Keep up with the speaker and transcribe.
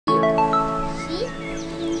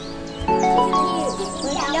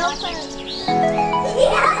Hey,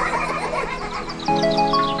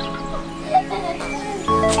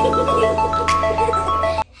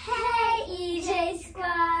 EJ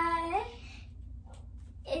Squad.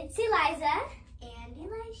 It's Eliza and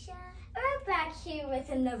Elisha. We're back here with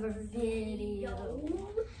another video.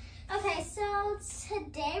 Okay, so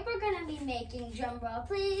today we're gonna be making, drum roll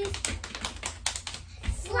please,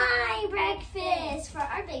 slime breakfast for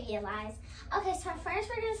our baby Eliza. Okay, so first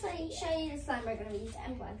we're gonna show you the slime we're gonna use.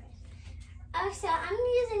 I'm going first. Okay, so I'm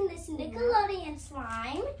using this Nickelodeon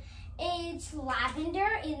slime. It's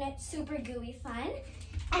lavender and it's super gooey fun.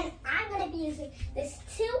 And I'm going to be using this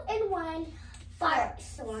 2-in-1 fart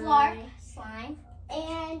slime.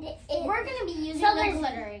 And we're going to be using the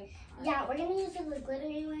glittery. Yeah, we're going to use the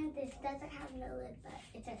glittery one. This doesn't have no lid, but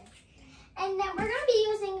it's okay. And then we're going to be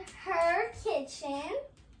using her kitchen.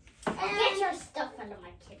 Get your stuff under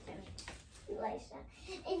my kitchen, Elisha.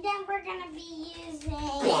 And then we're going to be using,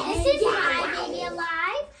 this is my baby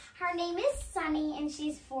Alive. Her name is Sunny and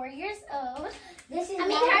she's 4 years old. Her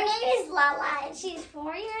name is Lala and she's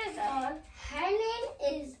 4 years old. Her name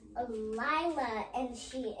is Lila and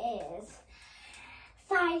she is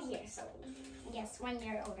 5 years old. Yes, 1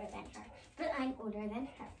 year older than her. But I'm older than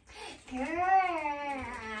her. Girl.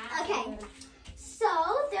 Okay, so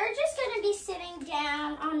they're just going to be sitting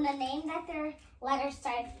down on the name that their letters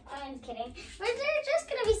start. I'm kidding. But they're just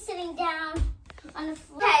going to be sitting down on the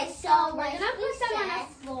floor. Okay, so we're going to put them on the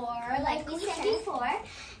floor like we said before.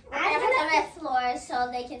 We're going to put them on the floor so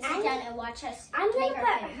they can sit down and watch us. I'm going to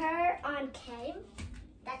put her on K.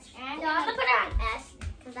 That's right. No, I'm going to put her on S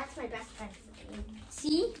because that's my best friend.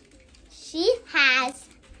 See? She has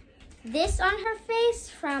this on her face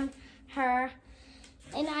from her,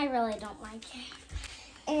 and I really don't like it.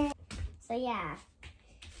 And so yeah.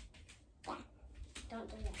 Don't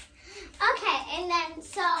do that. Okay, and then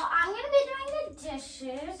so I'm gonna be doing the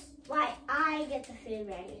dishes while I get the food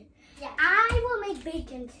ready. Yeah. I will make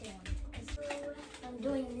bacon too. I'm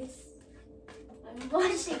doing this. I'm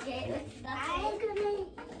washing it. I'm gonna use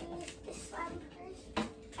this slime first.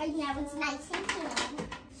 And now it's nice and clean.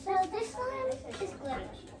 So this slime is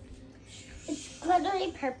glittery. It's glittery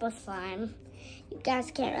purple slime. You guys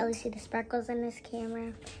can't really see the sparkles in this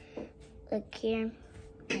camera. Look here.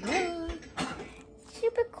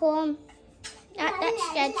 Super cool. Not that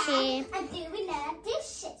sketchy. I'm doing the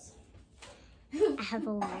dishes. I have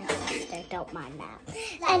a weird sister, don't mind that.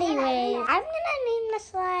 Anyway, I'm gonna name the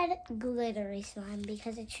slide Glittery Slime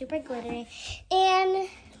because it's super glittery. And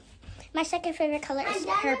my second favorite color is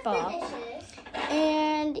purple.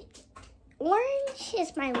 And orange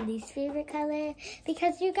is my least favorite color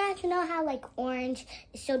because you guys know how like orange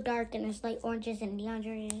is so dark and there's like oranges and neon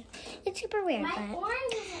green. It's super weird.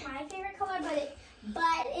 Orange isn't my favorite color,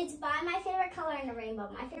 but it's by my favorite color in the rainbow.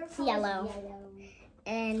 My favorite color yellow. is yellow.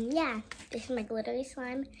 And yeah, this is my glittery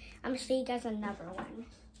slime. I'm gonna show you guys another one.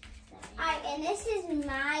 Alright, and this is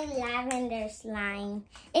my lavender slime.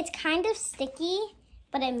 It's kind of sticky,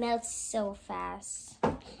 but it melts so fast.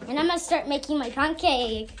 And I'm gonna start making my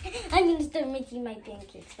pancake. I'm gonna start making my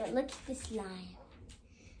pancakes, but look at the slime.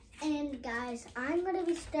 And guys, I'm gonna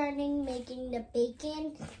be starting making the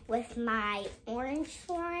bacon with my orange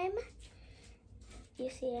slime. You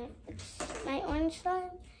see it? My orange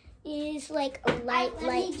slime is like a light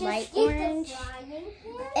orange.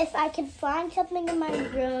 If I can find something in my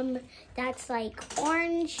room that's like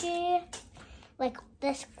orangey, like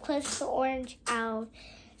this close to orange, I'll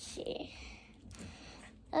see.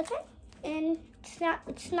 Okay, and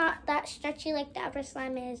it's not that stretchy like the upper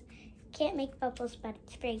slime is. Can't make bubbles, but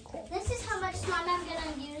it's very cool. This is how much slime I'm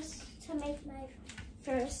gonna use to make my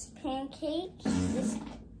first pancake.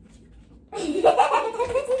 She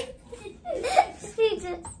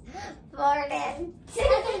just farted.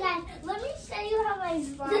 Okay guys, let me show you how my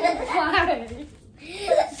slime farts.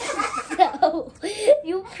 So,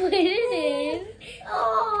 you put it in.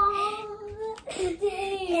 Oh, dang.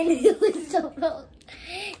 And it was so cold.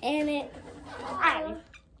 And it,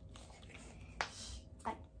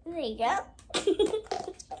 there you go.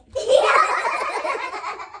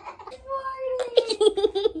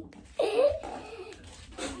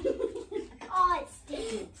 Oh, it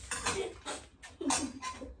stinks.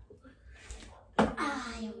 I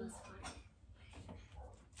almost farted.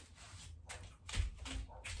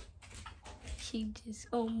 She just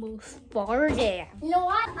almost farted. You know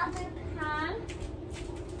what? Other pan.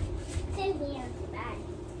 It's in here. Bye.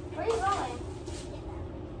 Where are you going?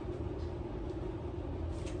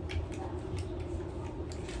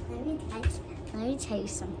 Let me tell you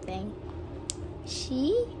something.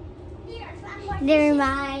 She? Here, Never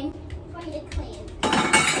mind. For you to clean.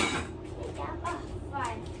 Oh,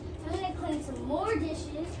 fine. I'm gonna clean some more dishes.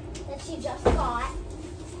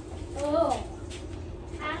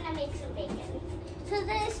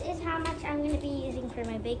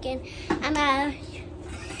 bacon. I'm gonna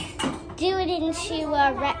do it into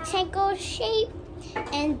a rectangle shape,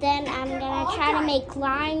 and then I'm gonna try to make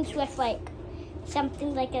lines with like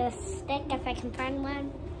something like a stick if I can find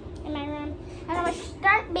one in my room. And I'm gonna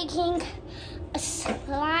start making a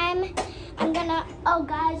slime. I'm gonna, oh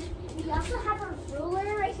guys, we also have a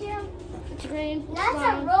ruler right here. It's green. That's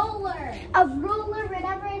a roller. A ruler,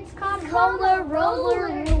 whatever it's called. Ruler,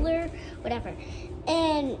 whatever.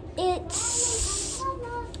 And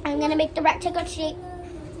I'm gonna make the rectangle shape.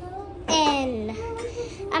 And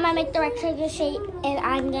I'm gonna make the rectangle shape, and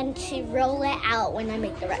I'm going to roll it out when I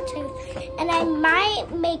make the rectangle. And I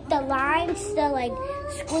might make the lines, the like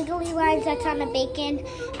squiggly lines that's on the bacon.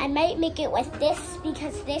 I might make it with this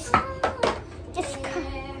because this just,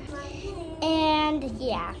 and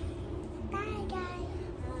yeah. Bye guys.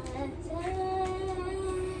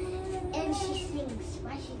 And she sings.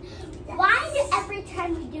 Why do every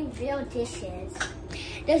time we do real dishes,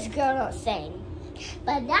 this girl don't sing?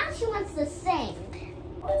 But now she wants to sing.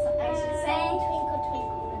 I should sing Twinkle,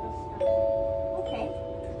 Twinkle, Little Star. Okay.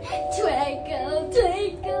 Twinkle,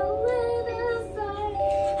 twinkle, little star,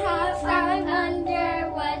 how I wonder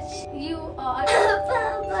what you are.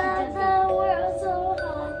 Above the world so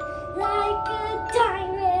high, like a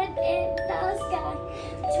diamond in the sky.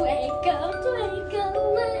 Twinkle, twinkle,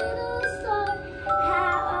 little star,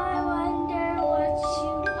 how I wonder what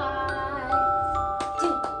you are.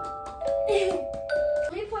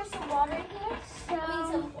 Let me pour some water in here.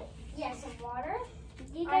 Some water.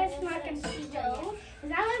 You guys not gonna see dough.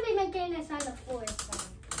 Because I'm gonna be making this on the floor, so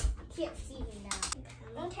I can't see me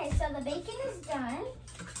now. Okay, so the bacon is done.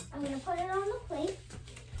 I'm gonna put it on the plate.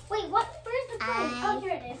 Wait, what? Where's the plate? Oh,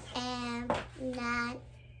 here it is. I am not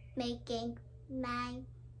making my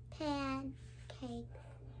pancake.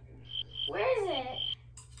 Where is it?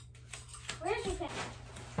 Where's your pancake?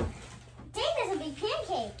 Dang, there's a big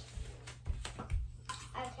pancake.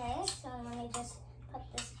 Okay, so let me just put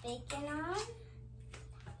this bacon on.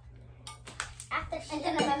 After shape And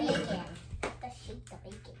then I'm the gonna bacon. After shape the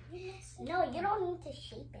bacon. Yes. No, you don't need to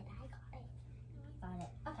shape it. I got it. Got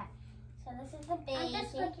it. Okay. So this is the I'm bacon.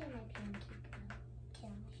 just looking at my pancake. Can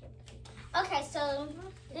I shape the bacon? Okay, so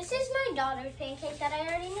this is my daughter's pancake that I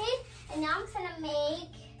already made. And now I'm gonna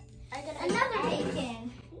make another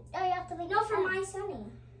bacon. Oh, you have to make No, for my Sunny.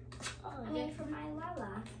 Oh, I mean for my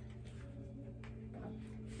Lala.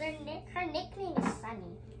 her nickname is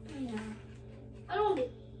Sunny. I know. I don't do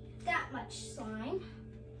that much slime.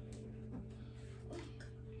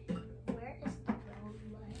 Where is the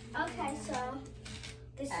road? Okay, so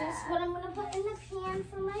this is what I'm gonna put in the pan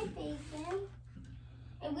for my bacon.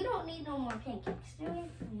 And we don't need no more pancakes, do we?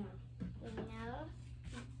 No. No.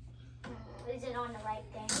 Is it on the right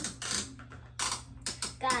thing?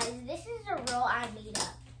 Guys, this is a roll I made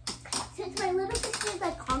up. Since my little sister is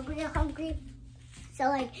like hungry. So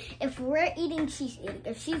like, if we're eating, she's eating.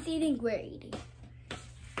 If she's eating, we're eating.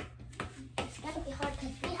 It's gonna be hard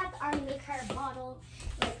because we have to already make her a bottle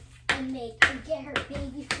and get her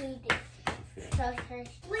baby food. So her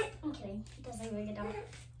Wait, I'm kidding. It doesn't really get done.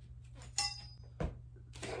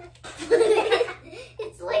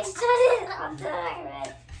 It's like shut it off the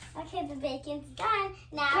iron. Okay, the bacon's done.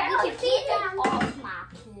 Now Carol, we can feed it down. off my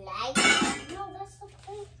plate. No, that's the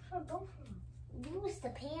plate for both of them. Use the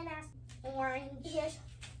pan as orange. Here's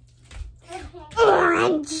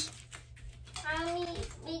Orange. I'm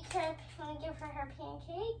gonna give her her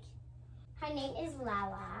pancake. Her name is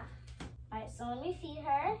Lala. Alright, so let me feed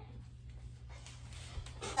her.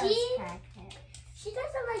 She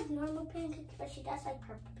doesn't like normal pancakes, but she does like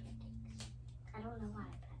purple pancakes. I don't know why.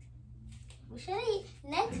 We should eat.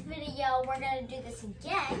 Next video, we're gonna do this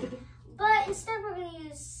again, but instead we're gonna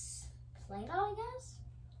use Play-Doh, I guess.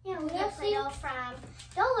 Yeah, we get have Play-Doh from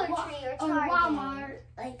Dollar Tree or Target. Walmart.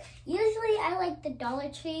 Like usually, I like the Dollar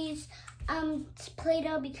Tree's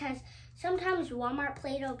Play-Doh because sometimes Walmart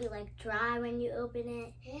Play-Doh be like dry when you open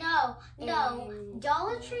it. No. And-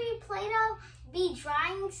 Dollar Tree Play-Doh be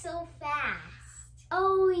drying so fast.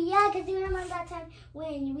 Oh yeah, because you remember that time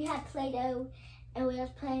when we had Play-Doh and we was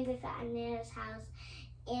playing with at Nana's house,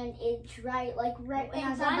 and it dried like right when I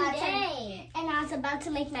was about to. And I was about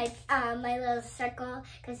to make my my little circle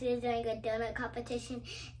because we was doing a donut competition,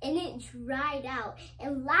 and it dried out.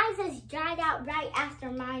 And Liza's dried out right after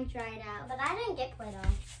mine dried out. But I didn't get Play-Doh.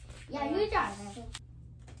 Yeah, you dried it.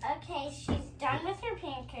 Okay, she's done with her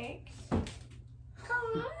pancakes.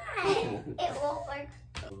 Come on. It won't work.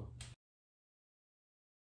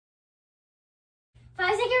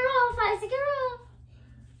 5-second roll, 5-second roll.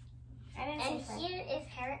 I didn't And say here is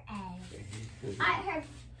her egg. her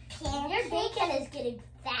Your bacon is getting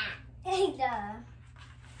fat. Duh.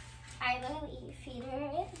 Alright, let me feed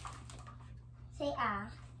her it. Say ah.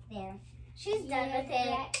 There. She's done with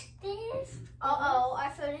it. This. Uh-oh,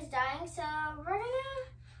 our food is dying, so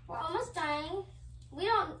we're almost dying.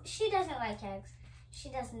 She doesn't like eggs. She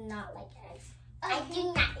does not like eggs. I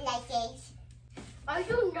do not like eggs. I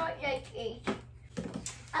do not like eggs.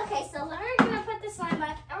 Okay, so we're gonna put the slime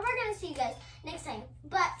up, and we're gonna see you guys next time.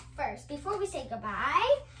 But first, before we say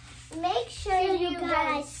goodbye, make sure you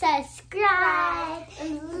guys subscribe,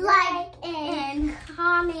 like, and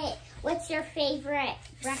comment. What's your favorite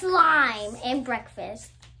slime and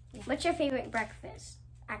breakfast? What's your favorite breakfast?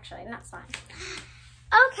 Actually, not slime.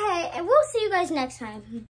 Okay, and we'll see you guys next time.